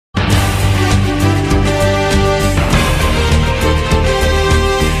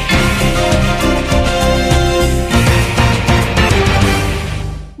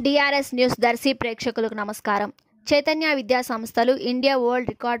DRS news Darsi ప్రేక్షకులకు నమస్కారం. చైతన్య విద్యా సంస్థలు ఇండియా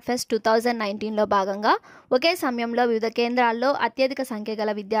వరల్డ్ రికార్డ్ ఫెస్ట్ 2019లో భాగంగా ఒకే సమయంలో వివిధ కేంద్రాల్లో అత్యధిక సంఖ్య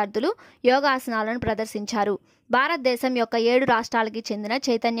గల విద్యార్థులు యోగాసనాలను ప్రదర్శించారు. భారతదేశం యొక్క 7 రాష్ట్రాలకి చెందిన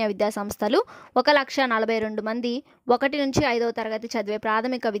చైతన్య విద్యా సంస్థలు 1,42,000 మంది 1 నుంచి 5వ తరగతి చదివే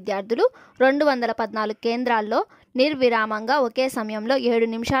ప్రాథమిక విద్యార్థులు 214 కేంద్రాల్లో నిర్విరామంగా ఒకే సమయంలో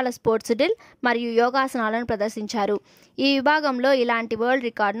 7 నిమిషాల స్పోర్ట్స్ డ్రిల్ మరియు యోగాసనాలను ప్రదర్శించారు. ఈ విభాగంలో ఇలాంటి వరల్డ్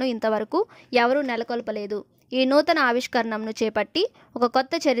రికార్డును ఇంతవరకు ఎవరూ నెలకొల్పలేదు. ఈ నూతన ఆవిష్కరణను చేపట్టి ఒక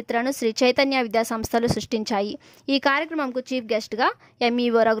కొత్త చరిత్రను శ్రీ చైతన్య విద్యా సంస్థలు సృష్టించాయి. ఈ కార్యక్రమంకు చీఫ్ గెస్ట్గా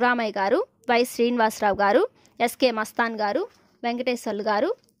ఎంఈఓ రఘురామయ్య గారు, వై శ్రీనివాసరావు గారు, ఎస్కే మస్తాన్ గారు, వెంకటేశ్వర్లు గారు,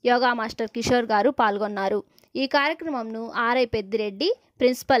 యోగా మాస్టర్ కిషోర్ గారు పాల్గొన్నారు. ఈ కార్యక్రమంను RI Peddireddy,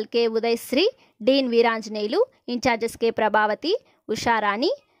 principal K Udayasri, Deen Veeranjaneyulu, in-charges K Prabhavati,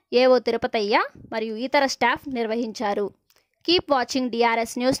 Usharani, AO Tirupathaiah మరియు ఇతర స్టాఫ్ నిర్వహించారు. కీప్ వాచింగ్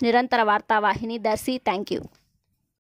DRS న్యూస్ నిరంతర వార్తావాహిని దర్శి. Thank you.